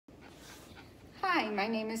Hi, my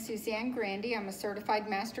name is Suzanne Grande. I'm a certified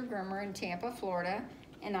master groomer in Tampa, Florida,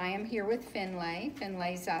 and I am here with Finlay.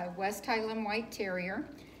 Finlay's a West Highland White Terrier,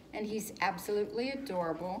 and he's absolutely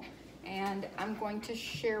adorable. And I'm going to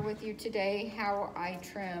share with you today how I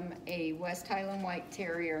trim a West Highland White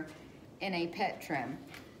Terrier in a pet trim.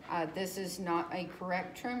 This is not a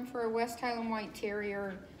correct trim for a West Highland White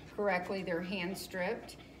Terrier. Correctly, they're hand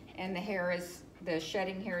stripped, and the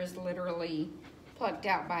shedding hair is literally plucked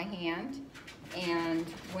out by hand. And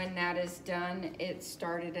when that is done, it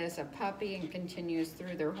started as a puppy and continues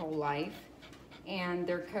through their whole life. And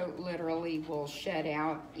their coat literally will shed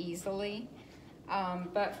out easily.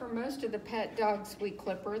 But for most of the pet dogs, we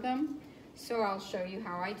clipper them. So I'll show you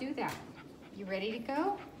how I do that. You ready to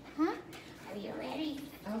go? Huh? Are you ready?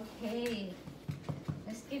 Okay,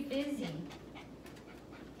 let's get busy.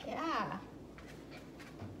 Yeah.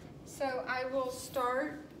 So I will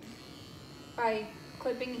start by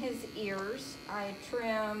clipping his ears. I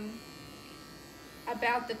trim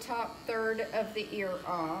about the top third of the ear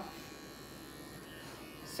off.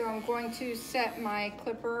 So I'm going to set my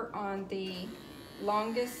clipper on the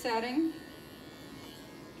longest setting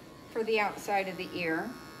for the outside of the ear.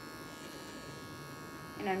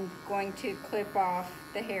 And I'm going to clip off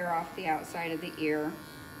the hair off the outside of the ear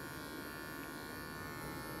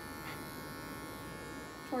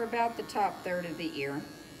for about the top third of the ear.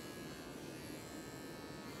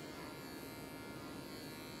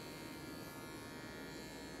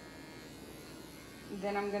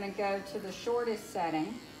 Then I'm going to go to the shortest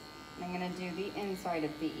setting, and I'm going to do the inside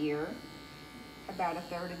of the ear, about a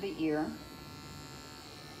third of the ear.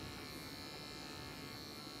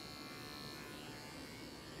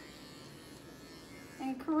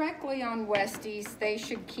 And correctly on Westies, they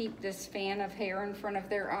should keep this fan of hair in front of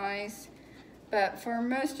their eyes. But for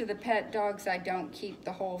most of the pet dogs, I don't keep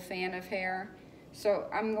the whole fan of hair. So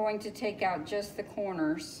I'm going to take out just the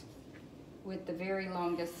corners with the very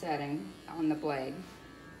longest setting on the blade.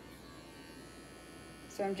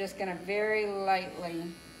 So I'm just gonna very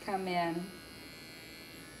lightly come in.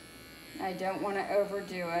 I don't wanna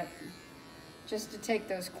overdo it, just to take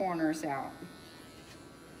those corners out.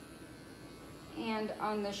 And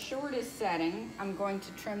on the shortest setting, I'm going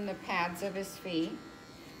to trim the pads of his feet,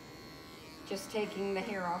 just taking the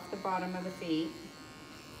hair off the bottom of the feet.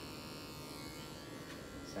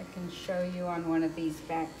 So I can show you on one of these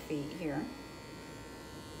back feet here.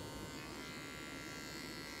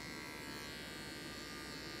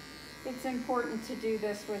 It's important to do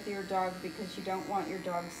this with your dog because you don't want your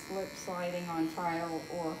dog slip sliding on tile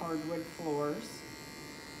or hardwood floors.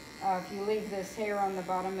 If you leave this hair on the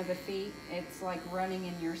bottom of the feet, it's like running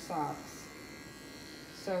in your socks.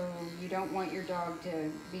 So you don't want your dog to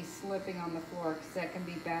be slipping on the floor because that can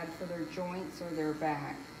be bad for their joints or their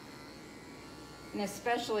back. And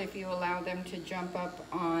especially if you allow them to jump up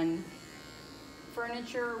on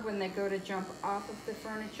furniture, when they go to jump off of the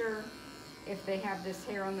furniture, if they have this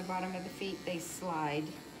hair on the bottom of the feet, they slide,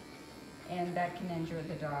 and that can injure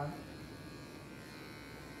the dog.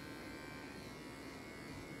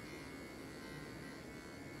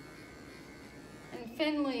 And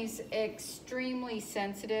Finley's extremely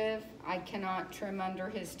sensitive. I cannot trim under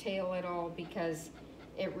his tail at all because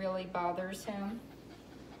it really bothers him.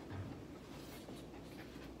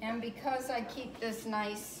 And because I keep this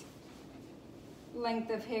nice length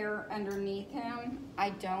of hair underneath him, I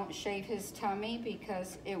don't shave his tummy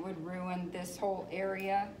because it would ruin this whole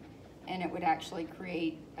area and it would actually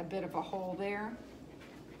create a bit of a hole there.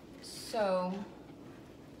 So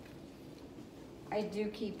I do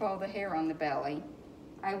keep all the hair on the belly.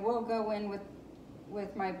 I will go in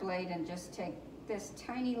with my blade and just take this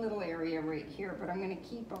tiny little area right here, but I'm going to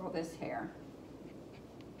keep all this hair.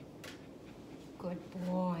 Good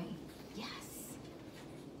boy. Yes,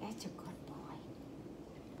 that's a good boy.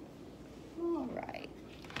 All right.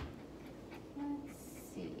 Let's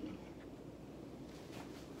see.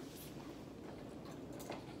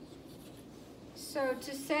 So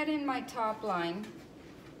to set in my top line,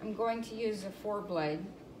 I'm going to use a 4-blade.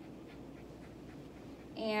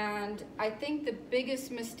 And I think the biggest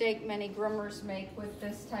mistake many groomers make with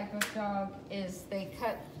this type of dog is they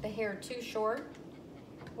cut the hair too short.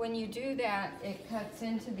 When you do that, it cuts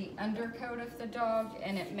into the undercoat of the dog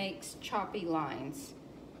and it makes choppy lines.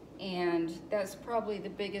 And that's probably the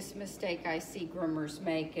biggest mistake I see groomers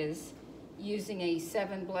make, is using a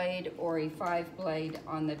 7-blade or a 5-blade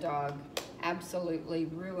on the dog. Absolutely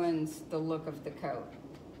ruins the look of the coat.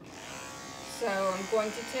 So I'm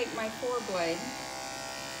going to take my 4-blade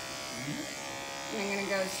and I'm going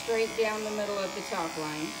to go straight down the middle of the top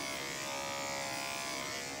line.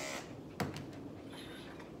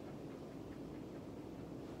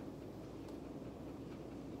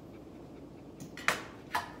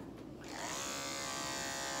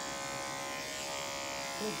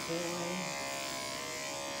 Good boy.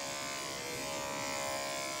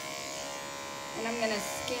 And I'm gonna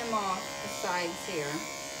skim off the sides here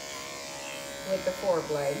with the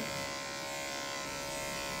 4-blade.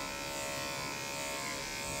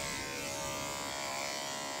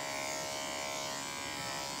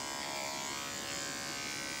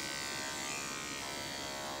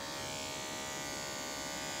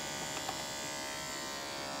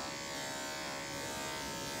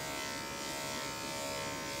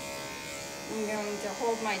 I'm going to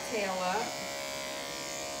hold my tail up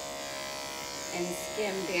and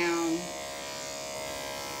skim down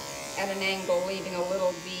at an angle, leaving a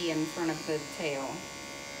little V in front of the tail.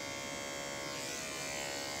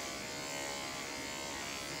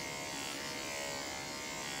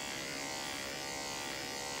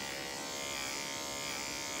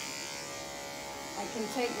 I can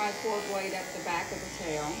take my 4-blade up the back of the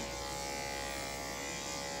tail.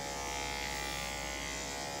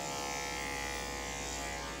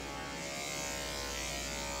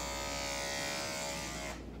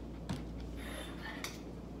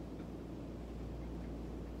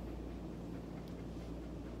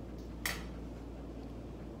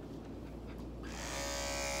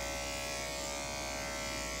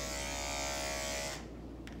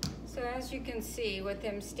 So as you can see, with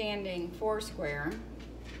him standing 4-square,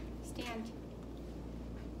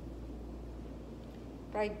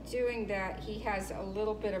 by doing that, he has a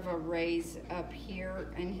little bit of a raise up here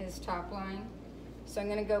in his top line. So I'm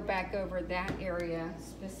gonna go back over that area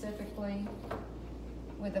specifically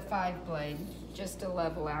with a 5-blade, just to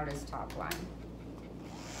level out his top line.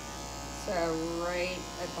 So right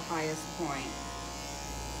at the highest point,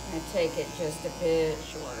 I'm gonna take it just a bit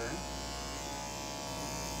shorter.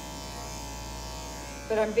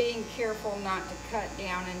 But I'm being careful not to cut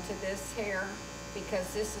down into this hair,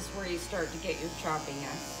 because this is where you start to get your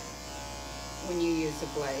choppiness when you use a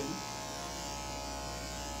blade.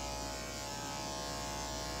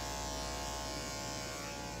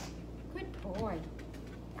 Good boy.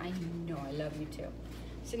 I know, I love you too.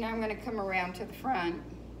 So now I'm going to come around to the front.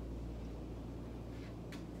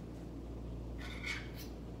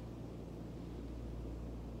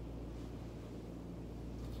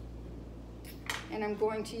 And I'm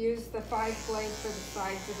going to use the 5-blade for the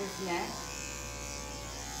sides of his neck,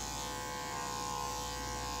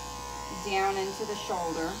 down into the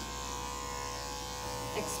shoulder,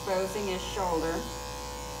 exposing his shoulder.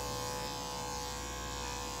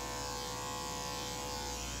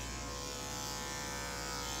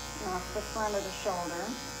 Off the front of the shoulder.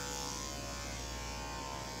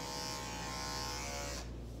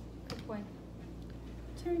 Good boy.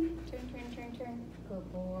 Turn, turn, turn, turn, turn.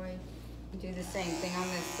 Good boy. Do the same thing on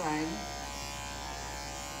this side.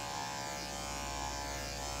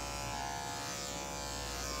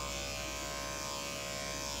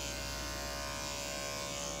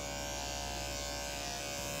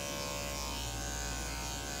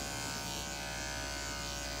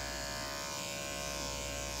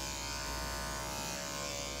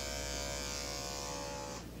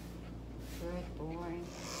 Good boy.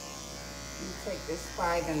 Take this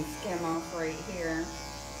 5 and skim off right here.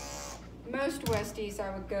 Most Westies,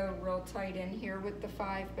 I would go real tight in here with the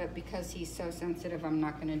 5, but because he's so sensitive, I'm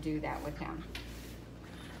not going to do that with him.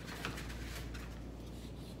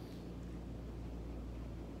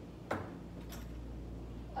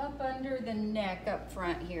 Up under the neck up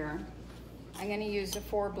front here, I'm going to use a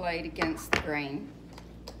 4-blade against the grain.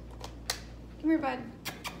 Come here, bud.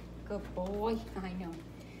 Good boy. I know.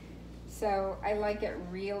 So I like it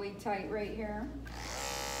really tight right here.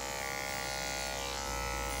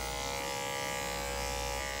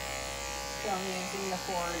 So I'm using the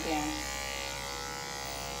 4 again.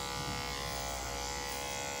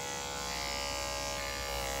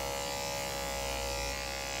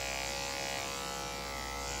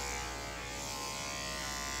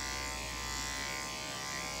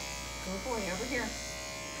 Good boy, over here.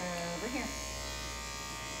 Over here.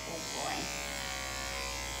 Good boy.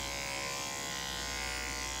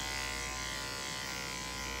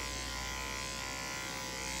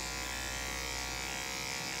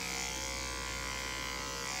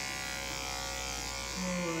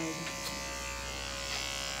 Good.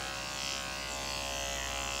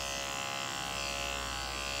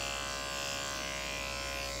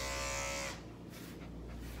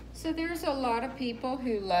 So there's a lot of people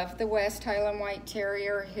who love the West Highland White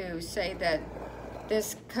Terrier who say that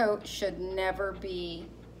this coat should never be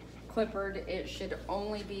clippered. It should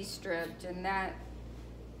only be stripped, and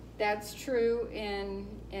that's true in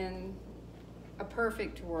a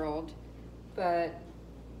perfect world, but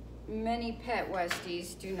many pet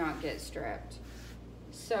Westies do not get stripped.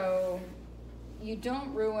 So you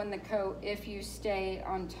don't ruin the coat if you stay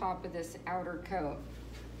on top of this outer coat.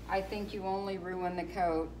 I think you only ruin the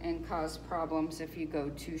coat and cause problems if you go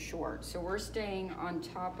too short. So we're staying on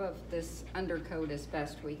top of this undercoat as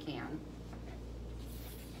best we can.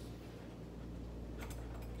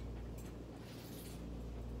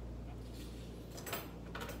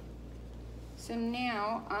 So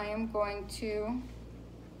now I am going to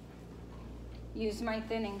use my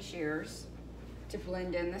thinning shears to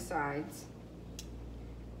blend in the sides.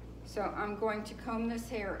 So I'm going to comb this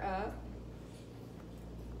hair up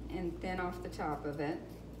and thin off the top of it.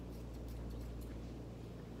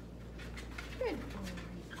 Good boy.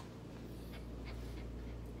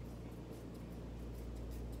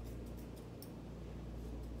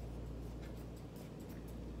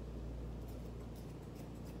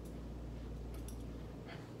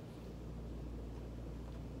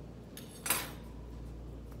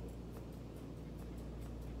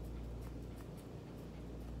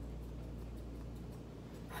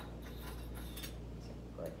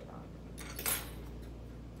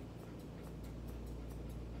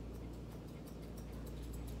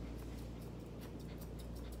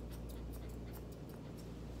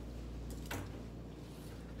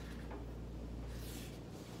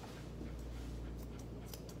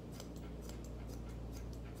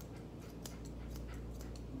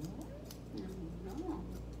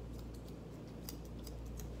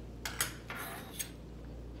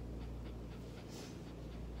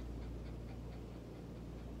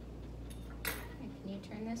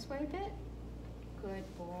 Turn this way a bit.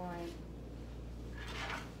 Good boy.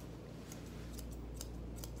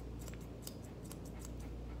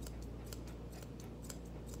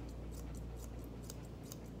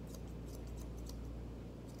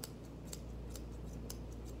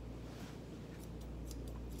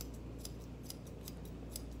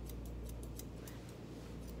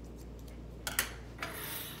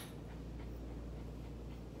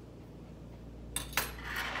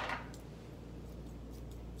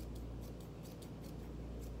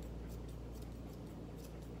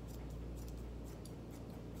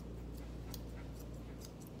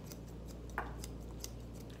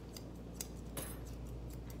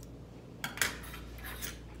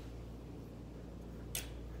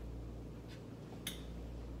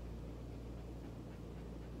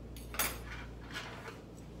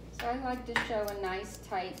 So I like to show a nice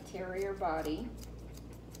tight terrier body,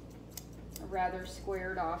 a rather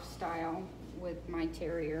squared off style with my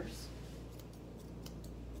terriers.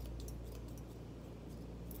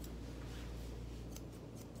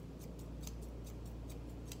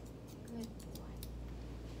 Good boy.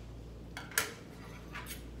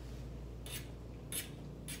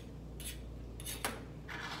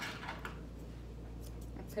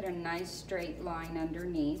 I put a nice straight line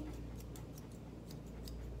underneath.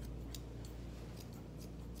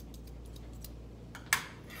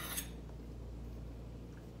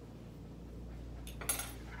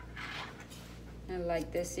 I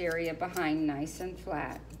like this area behind nice and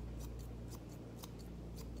flat.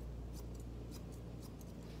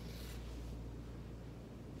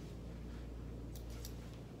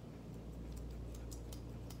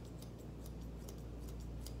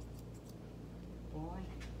 Boy.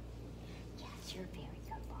 Yes, you're a very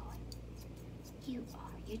good boy. You are.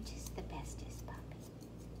 You're just the bestest puppy.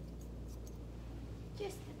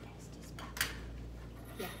 Just the bestest puppy.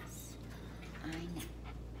 Yes, I know.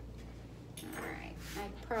 Alright,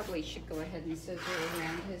 I probably should go ahead and scissor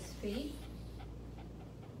around his feet.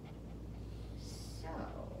 So,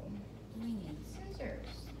 we need scissors.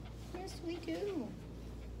 Yes, we do.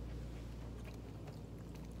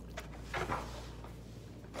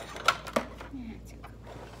 That's okay.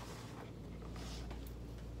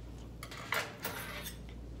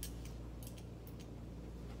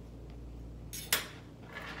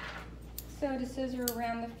 So to scissor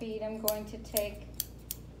around the feet, I'm going to take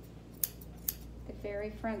the very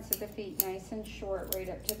fronts of the feet nice and short right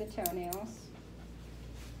up to the toenails.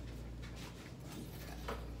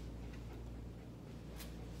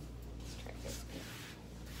 Let's try this pair.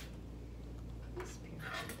 This pair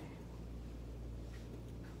will do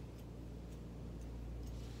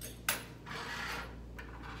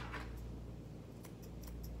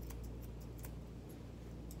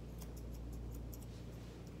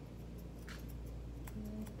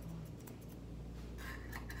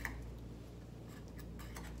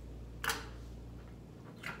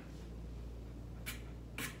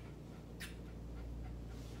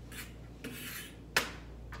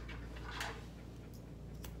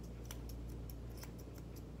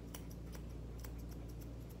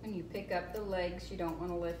When you pick up the legs, you don't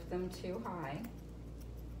want to lift them too high.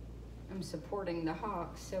 I'm supporting the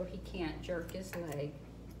hock so he can't jerk his leg.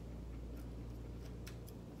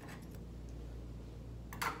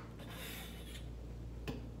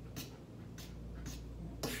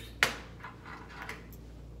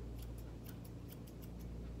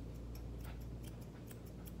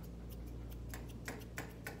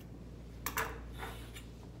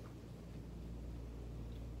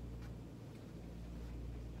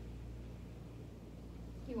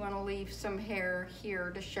 You want to leave some hair here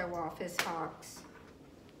to show off his hocks.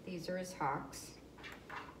 These are his hocks.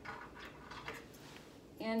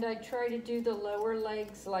 And I try to do the lower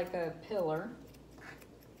legs like a pillar.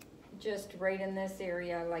 Just right in this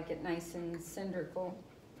area, I like it nice and cylindrical.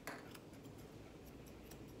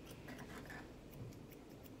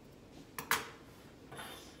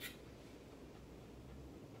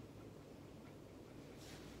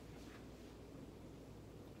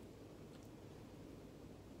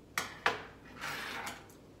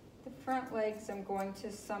 Front legs I'm going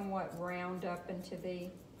to somewhat round up into the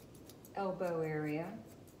elbow area.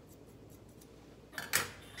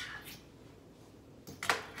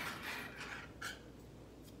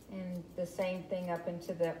 And the same thing up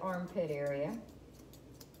into the armpit area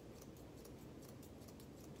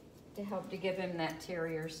to help to give him that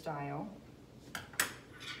terrier style.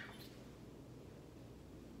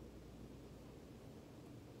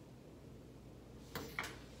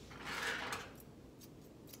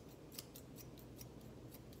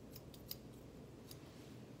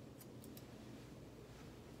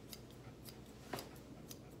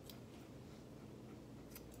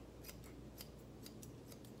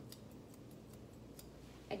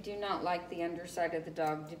 I do not like the underside of the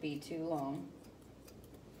dog to be too long.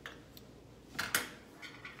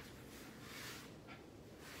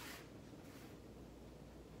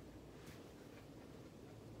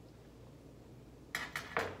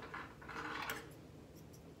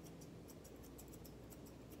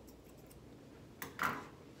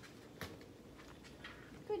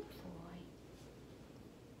 Good boy.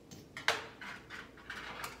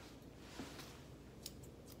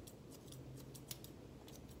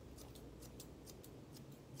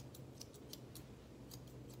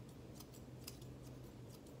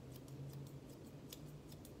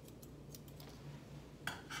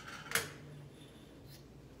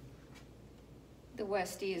 The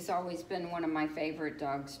Westie has always been one of my favorite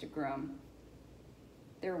dogs to groom.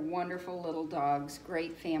 They're wonderful little dogs,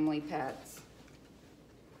 great family pets.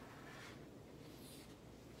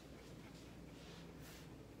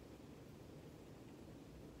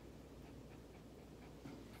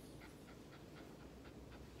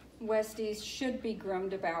 Westies should be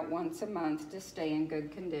groomed about once a month to stay in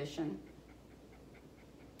good condition.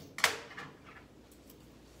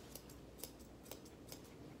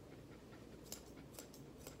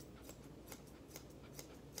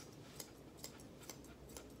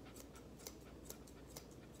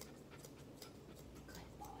 Good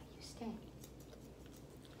boy, you stay.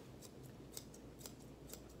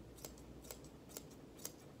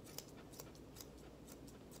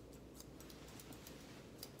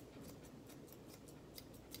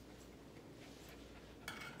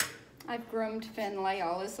 I've groomed Finlay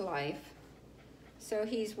all his life, so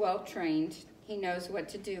he's well trained. He knows what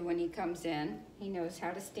to do when he comes in. He knows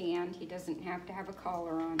how to stand. He doesn't have to have a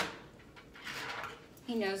collar on.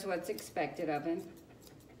 He knows what's expected of him.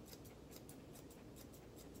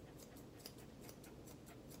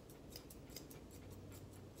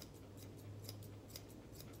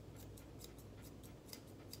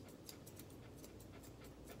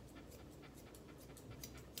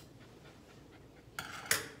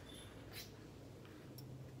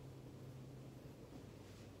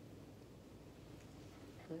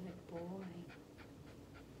 Good boy.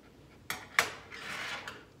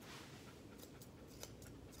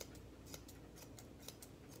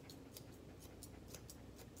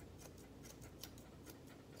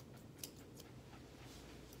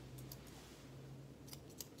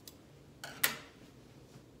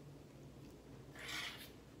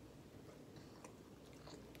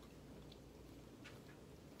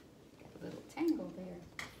 Got a little tangle there.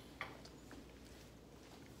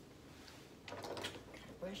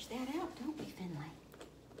 Brush that out, don't we, Finlay?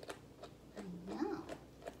 I know.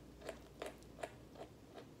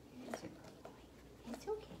 It's a good boy. It's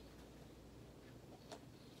okay.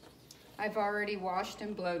 I've already washed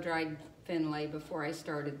and blow dried Finlay before I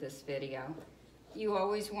started this video. You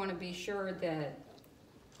always want to be sure that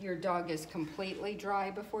your dog is completely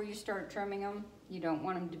dry before you start trimming them. You don't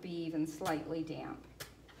want them to be even slightly damp.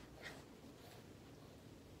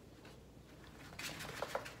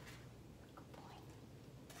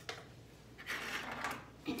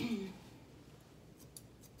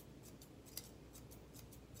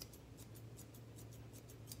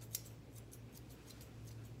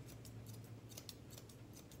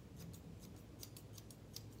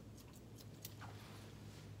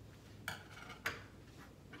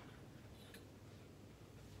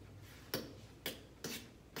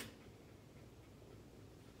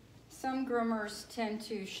 Some groomers tend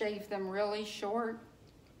to shave them really short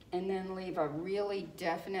and then leave a really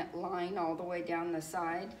definite line all the way down the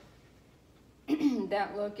side.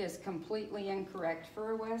 That look is completely incorrect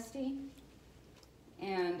for a Westie.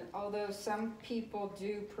 And although some people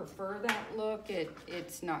do prefer that look,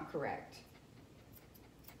 it's not correct.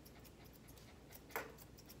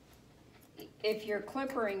 If you're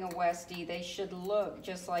clippering a Westie, they should look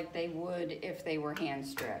just like they would if they were hand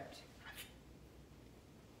stripped.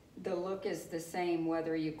 The look is the same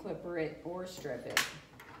whether you clipper it or strip it.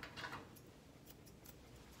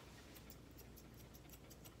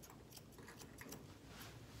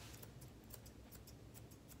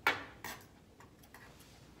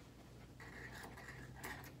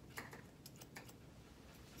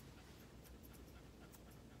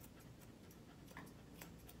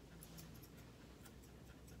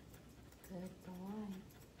 Good boy.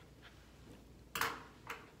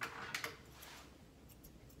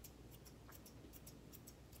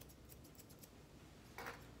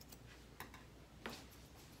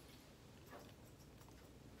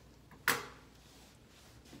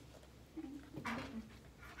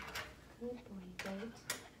 Good boy, Goat.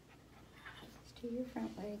 Let's do your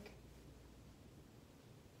front leg.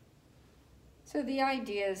 So the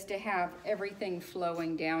idea is to have everything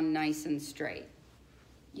flowing down nice and straight.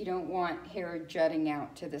 You don't want hair jutting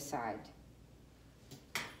out to the side.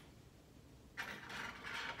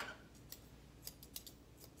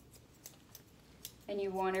 And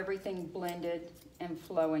you want everything blended and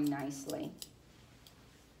flowing nicely.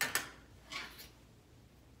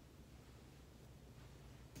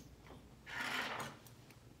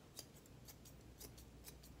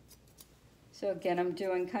 So again, I'm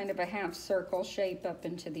doing kind of a half circle shape up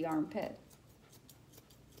into the armpit.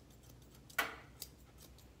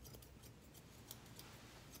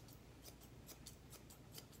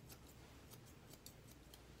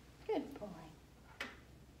 Good boy.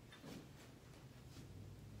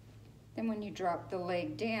 Then when you drop the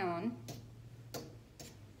leg down,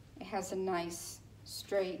 it has a nice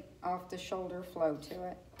straight off the shoulder flow to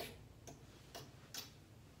it.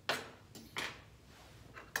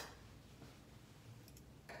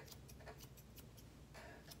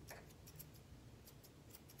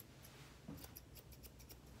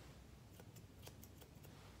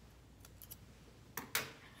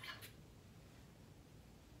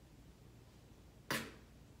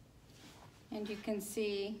 And you can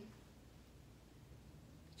see,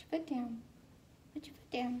 put your foot down, put your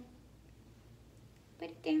foot down, put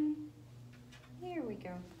it down. There we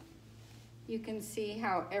go. You can see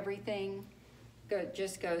how everything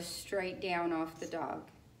just goes straight down off the dog.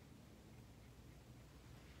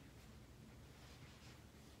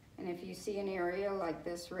 And if you see an area like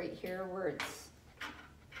this right here where it's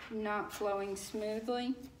not flowing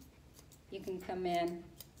smoothly, you can come in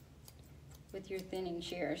with your thinning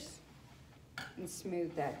shears and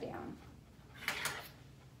smooth that down.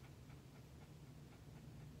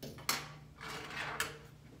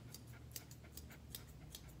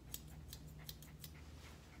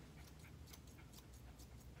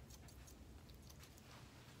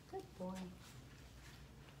 Good boy.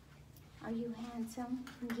 Are you handsome?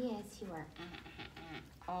 Yes, you are.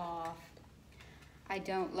 Off. I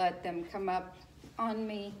don't let them come up on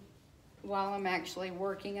me while I'm actually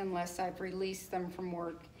working unless I've released them from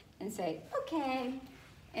work and say, okay.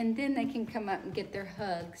 And then they can come up and get their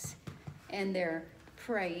hugs and their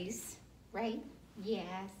praise, right?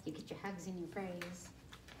 Yes, you get your hugs and your praise.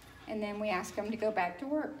 And then we ask them to go back to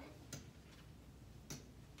work.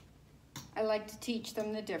 I like to teach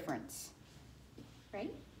them the difference,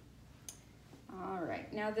 right? All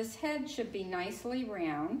right, now this head should be nicely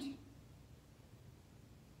round.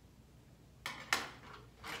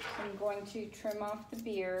 I'm going to trim off the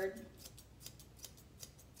beard.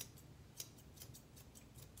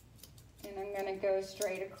 And I'm going to go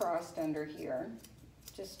straight across under here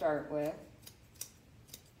to start with.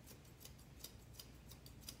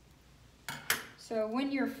 So when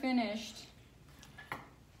you're finished,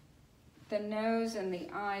 the nose and the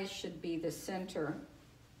eyes should be the center.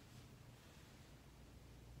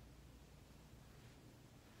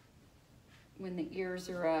 When the ears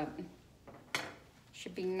are up,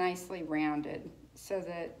 should be nicely rounded so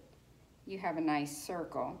that you have a nice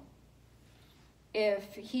circle.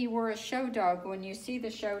 If he were a show dog, when you see the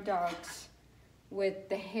show dogs with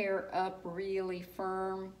the hair up really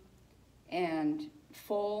firm and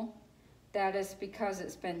full, that is because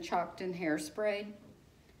it's been chalked and hairsprayed.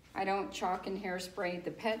 I don't chalk and hairspray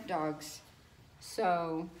the pet dogs,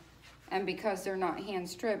 so, and because they're not hand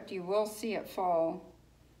stripped, you will see it fall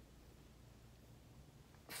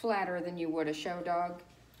flatter than you would a show dog,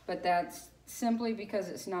 but that's simply because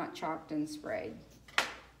it's not chalked and sprayed.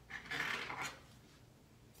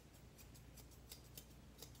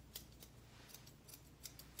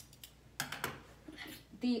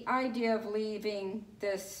 The idea of leaving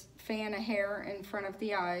this fan of hair in front of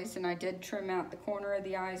the eyes, and I did trim out the corner of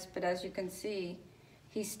the eyes, but as you can see,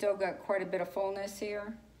 he's still got quite a bit of fullness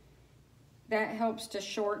here. That helps to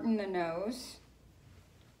shorten the nose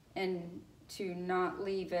and to not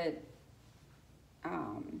leave it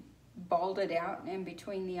balded out in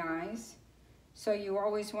between the eyes. So you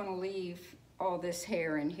always want to leave all this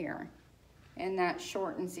hair in here, and that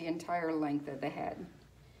shortens the entire length of the head.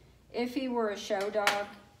 If he were a show dog,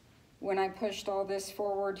 when I pushed all this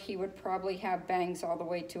forward, he would probably have bangs all the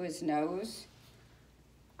way to his nose.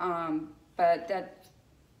 But that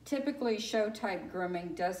typically show type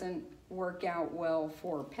grooming doesn't work out well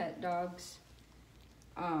for pet dogs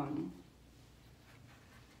in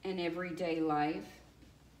everyday life.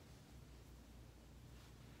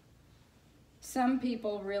 Some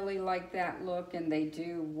people really like that look, and they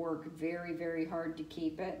do work very, very hard to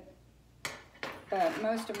keep it. But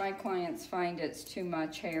most of my clients find it's too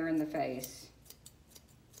much hair in the face.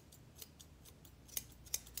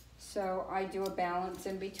 So I do a balance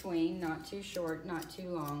in between, not too short, not too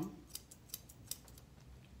long.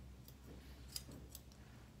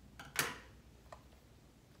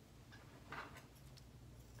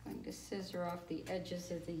 Going to scissor off the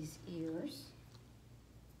edges of these ears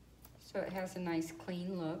so it has a nice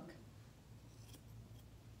clean look.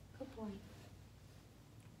 Good boy.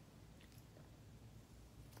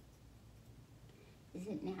 Is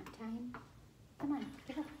it nap time? Come on,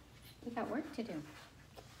 get up. We got work to do.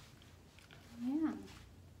 Yeah.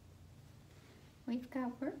 We've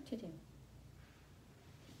got work to do.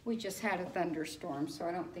 We just had a thunderstorm, so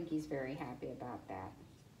I don't think he's very happy about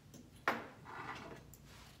that.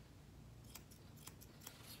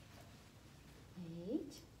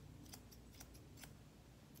 Wait.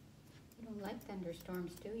 You don't like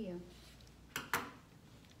thunderstorms, do you?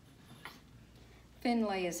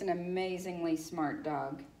 Finlay is an amazingly smart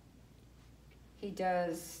dog. He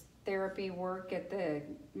does therapy work at the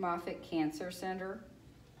Moffitt Cancer Center.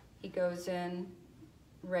 He goes in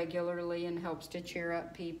regularly and helps to cheer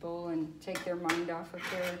up people and take their mind off of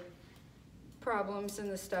their problems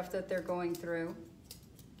and the stuff that they're going through.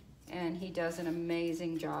 And he does an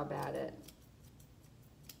amazing job at it.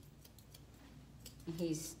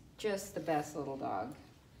 He's just the best little dog.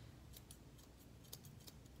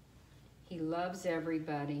 He loves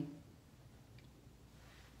everybody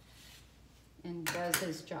and does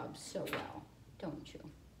his job so well, don't you?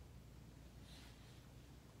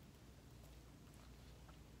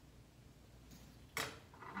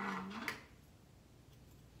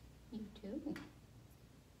 You do.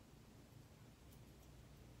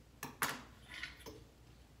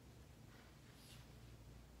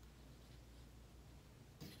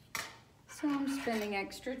 So I'm spending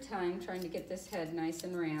extra time trying to get this head nice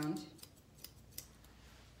and round.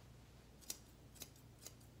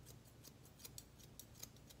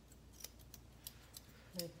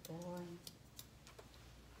 Good boy.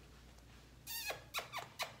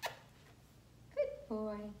 Good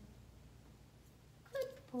boy.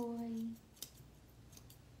 Good boy.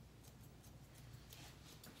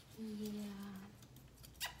 Yeah.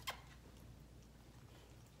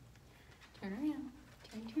 Turn around.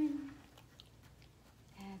 Turn.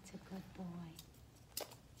 That's a good boy.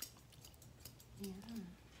 Yeah.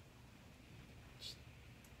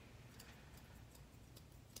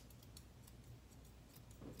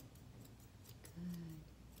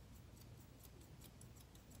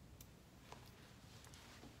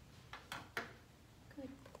 Good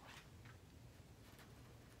boy.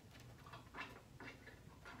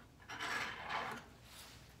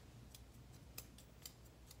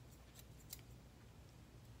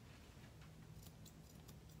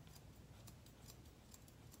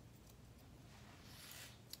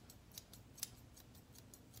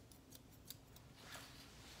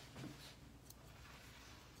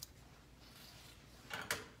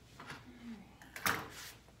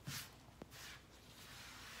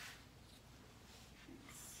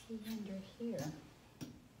 See under here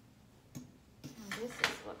how this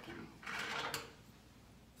is looking.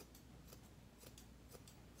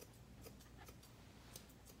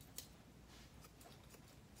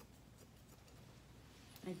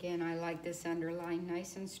 Again, I like this underline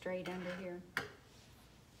nice and straight under here.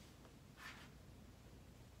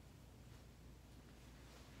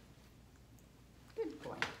 Good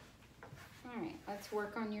boy. All right, let's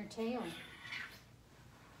work on your tail.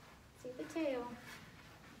 See the tail.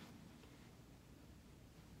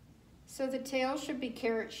 So the tail should be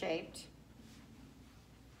carrot shaped.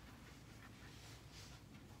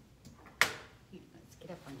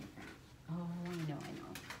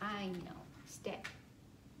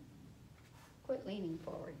 lean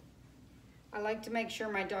forward. I like to make sure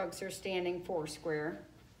my dogs are standing foursquare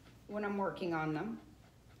when I'm working on them.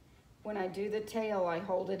 When I do the tail, I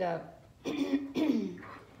hold it up in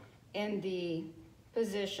the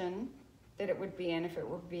position that it would be in if it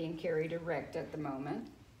were being carried erect at the moment.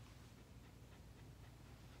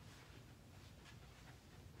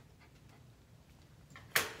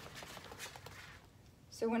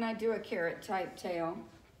 So when I do a carrot type tail,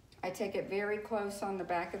 I take it very close on the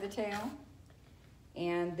back of the tail,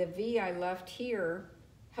 and the V I left here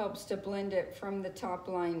helps to blend it from the top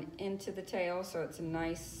line into the tail, so it's a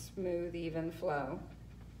nice, smooth, even flow.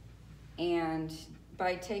 And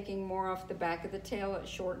by taking more off the back of the tail, it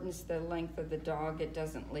shortens the length of the dog. It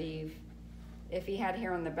doesn't leave. If he had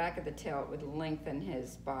hair on the back of the tail, it would lengthen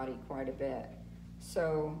his body quite a bit.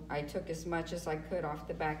 So I took as much as I could off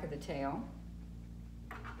the back of the tail.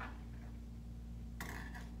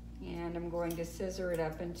 And I'm going to scissor it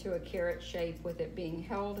up into a carrot shape with it being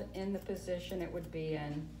held in the position it would be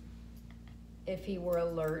in if he were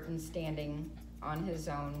alert and standing on his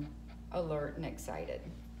own, alert and excited.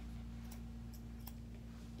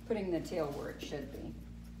 Putting the tail where it should be.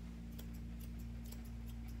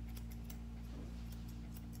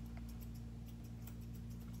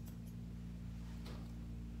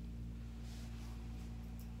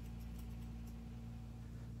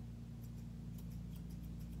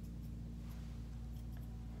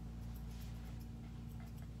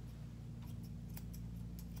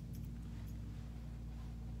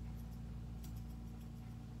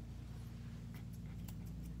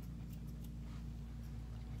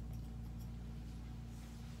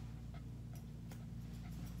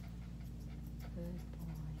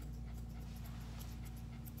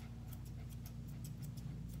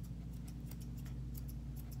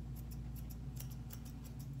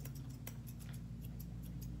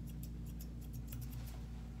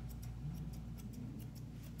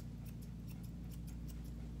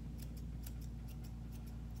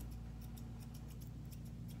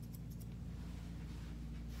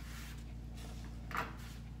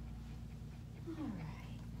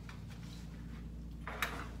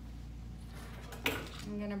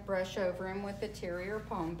 I'm going to brush over him with the terrier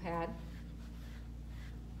palm pad.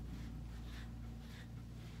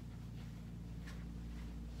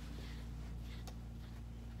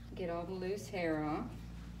 Get all the loose hair off.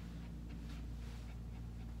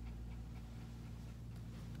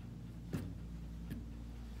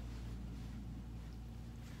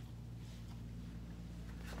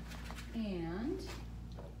 And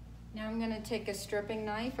now I'm going to take a stripping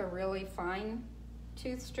knife, a really fine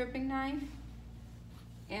tooth stripping knife,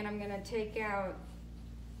 and I'm going to take out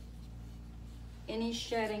any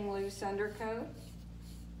shedding loose undercoat.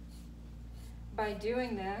 By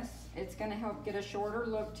doing this, it's going to help get a shorter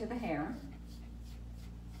look to the hair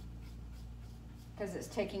because it's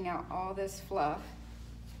taking out all this fluff.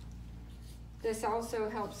 This also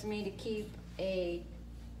helps me to keep a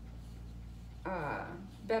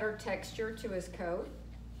better texture to his coat.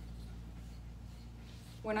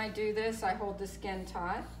 When I do this, I hold the skin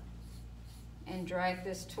taut and drag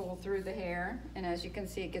this tool through the hair, and as you can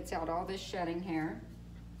see, it gets out all this shedding hair.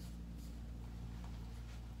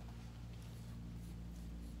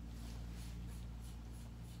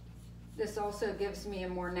 This also gives me a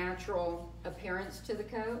more natural appearance to the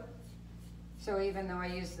coat. So even though I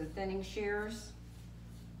use the thinning shears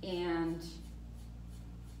and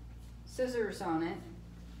scissors on it,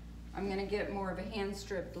 I'm going to get more of a hand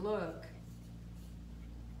stripped look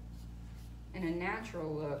and a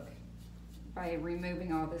natural look by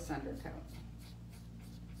removing all this undercoat.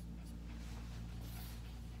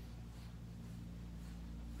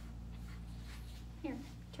 Here,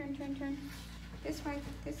 turn, turn, turn. This way,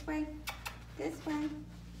 this way, this way.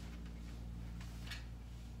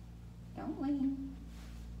 Don't lean.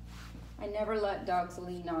 I never let dogs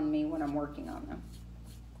lean on me when I'm working on them.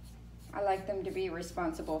 I like them to be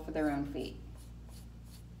responsible for their own feet.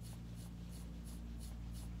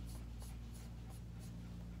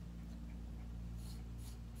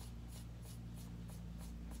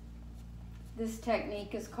 This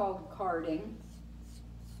technique is called carding.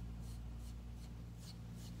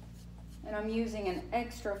 And I'm using an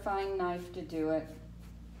extra fine knife to do it.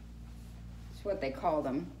 It's what they call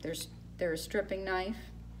them. They're a stripping knife.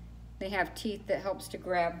 They have teeth that helps to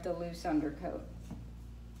grab the loose undercoat.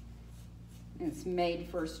 And it's made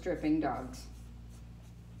for stripping dogs.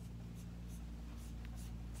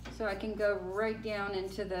 So I can go right down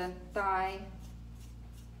into the thigh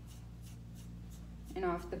and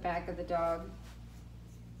off the back of the dog,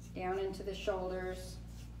 down into the shoulders.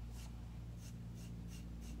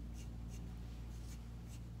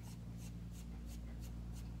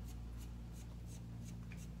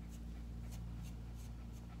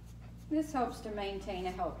 This helps to maintain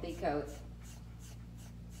a healthy coat.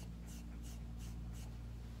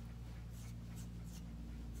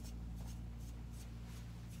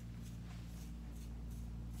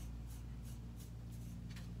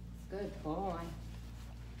 Good boy.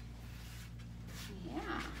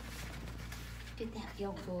 Yeah. Did that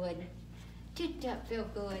feel good? Did that feel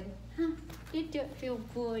good? Huh? Did that feel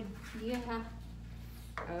good? Yeah.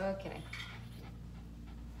 Okay.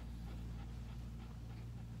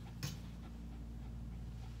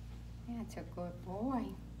 That's a good boy.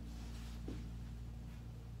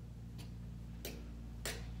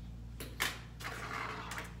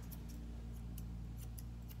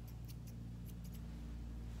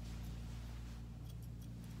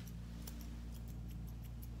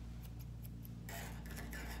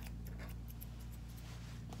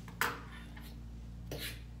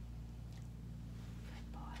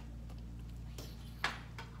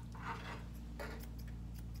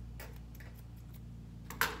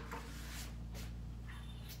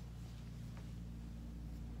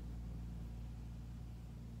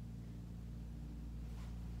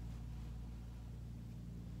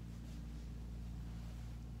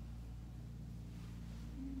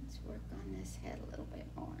 Let's work on this head a little bit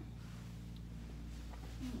more.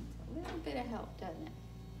 Needs a little bit of help, doesn't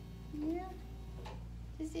it? Yeah.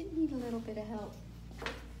 Does it need a little bit of help?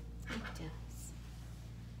 It does.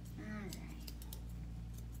 All right.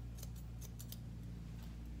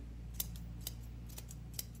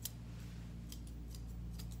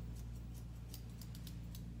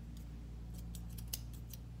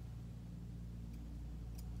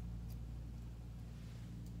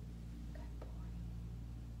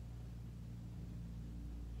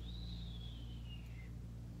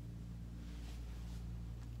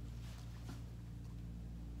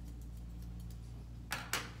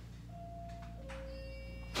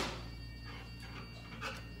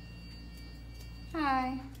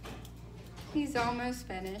 Hi. He's almost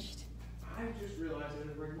finished. I just realized I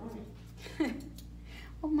didn't bring money.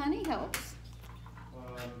 Well, money helps.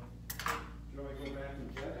 Should I go back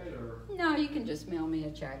and get it, or? No, you can just mail me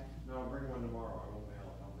a check. No, I'll bring one tomorrow. I won't mail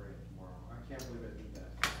it. I'll bring it tomorrow. I can't believe I did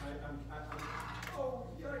that. Oh,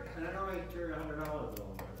 yeah, and I know I carry $100 bill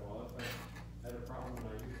in my wallet, but I had a problem when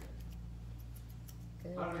I used it.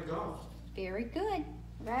 Good. How did it go? Very good,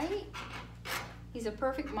 right? He's a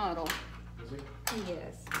perfect model. Is it? He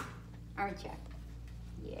is. Aren't you?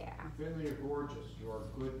 Yeah, Finley, you're gorgeous. You're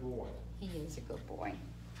a good boy. he is a good boy.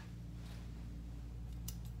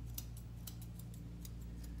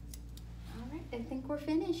 All right, I think we're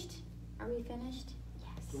finished. Are we finished?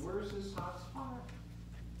 So Yes. where's this hot spot?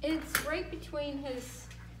 It's right between his,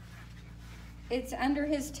 it's under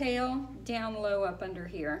his tail, down low up under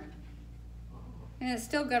here. Oh, And it's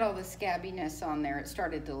still got all the scabbiness on there. It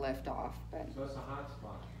started to lift off, but so that's a hot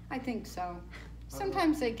spot. I think so.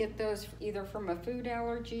 Sometimes they get those either from a food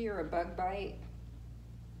allergy or a bug bite.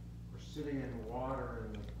 We're sitting in water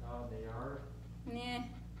out in the yard. Nah,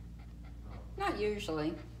 Oh, not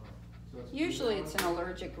usually. oh. So it's Usually it's an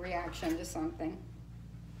allergic reaction to something.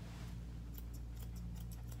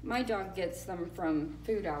 My dog gets them from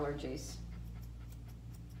food allergies.